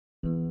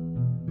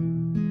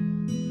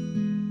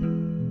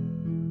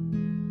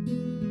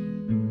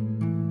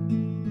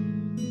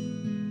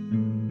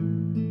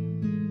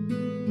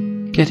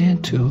Get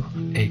into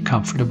a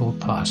comfortable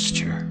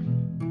posture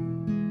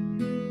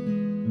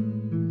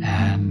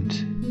and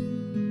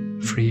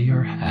free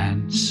your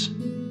hands.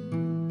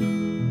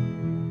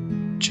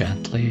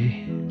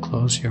 Gently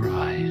close your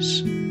eyes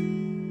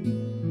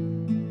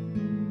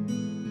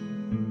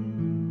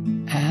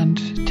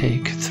and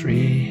take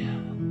 3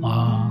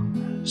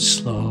 long,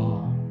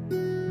 slow,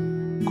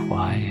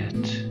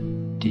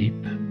 quiet, deep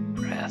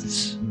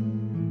breaths.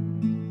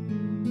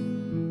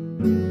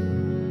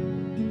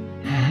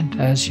 And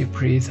as you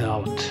breathe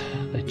out,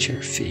 let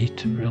your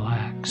feet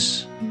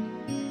relax,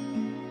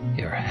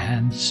 your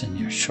hands and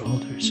your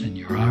shoulders and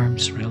your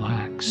arms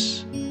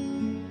relax,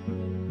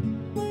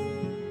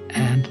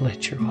 and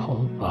let your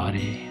whole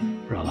body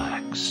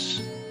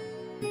relax.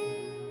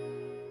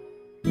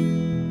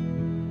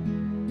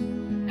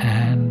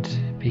 And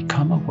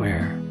become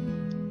aware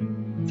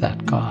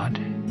that God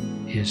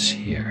is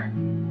here.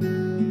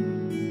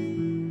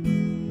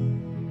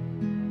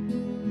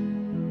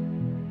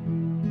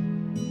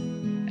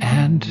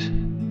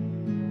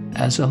 And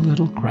as a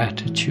little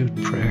gratitude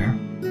prayer,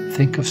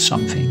 think of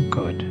something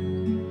good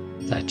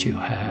that you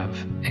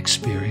have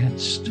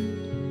experienced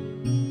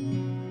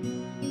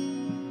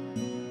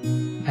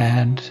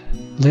and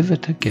live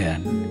it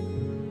again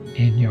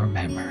in your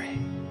memory.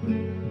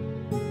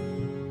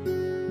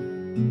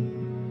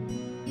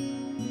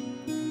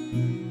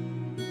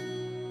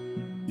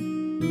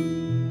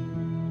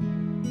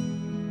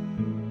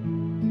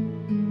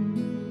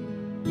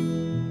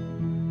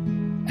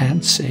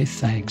 And say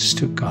thanks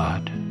to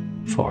God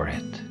for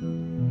it.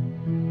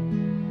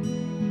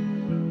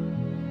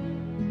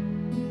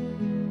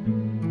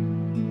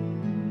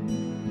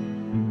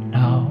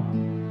 Now,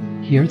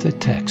 hear the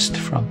text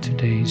from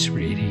today's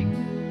reading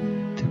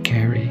to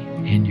carry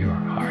in your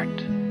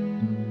heart.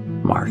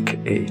 Mark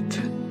 8.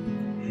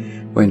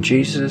 When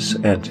Jesus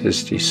and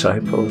his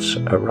disciples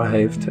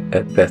arrived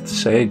at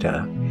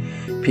Bethsaida,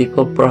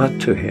 people brought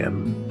to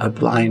him a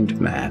blind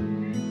man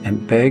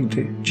and begged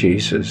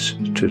Jesus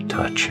to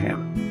touch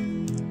him.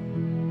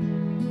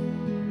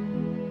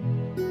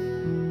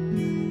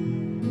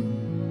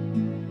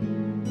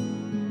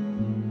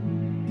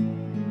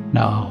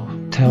 Now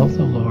tell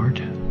the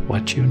Lord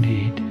what you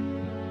need.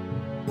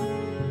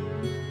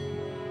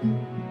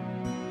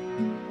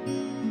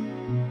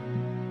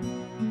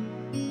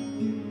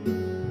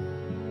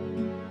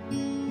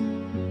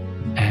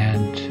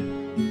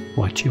 And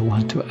what you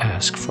want to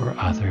ask for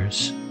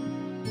others.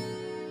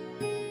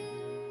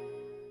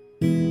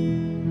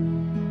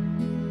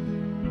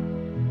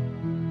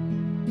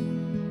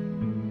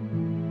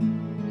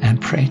 And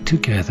pray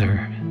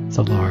together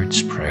the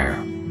Lord's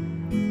Prayer.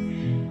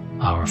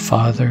 Our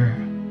Father,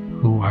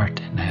 who art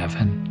in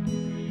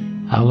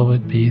heaven,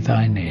 hallowed be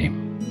thy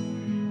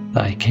name.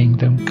 Thy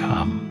kingdom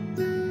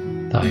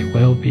come, thy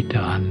will be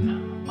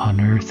done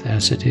on earth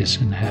as it is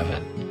in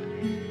heaven.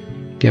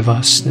 Give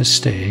us this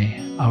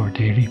day our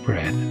daily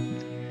bread,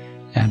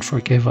 and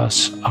forgive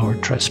us our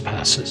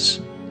trespasses,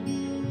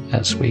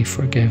 as we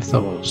forgive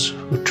those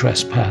who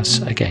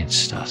trespass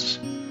against us.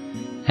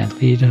 And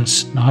lead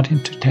us not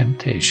into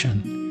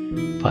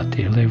temptation, but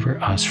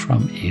deliver us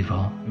from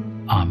evil.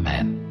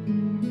 Amen.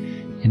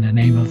 In the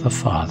name of the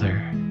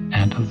Father,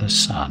 and of the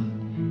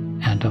Son,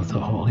 and of the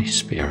Holy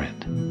Spirit.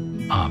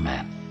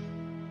 Amen.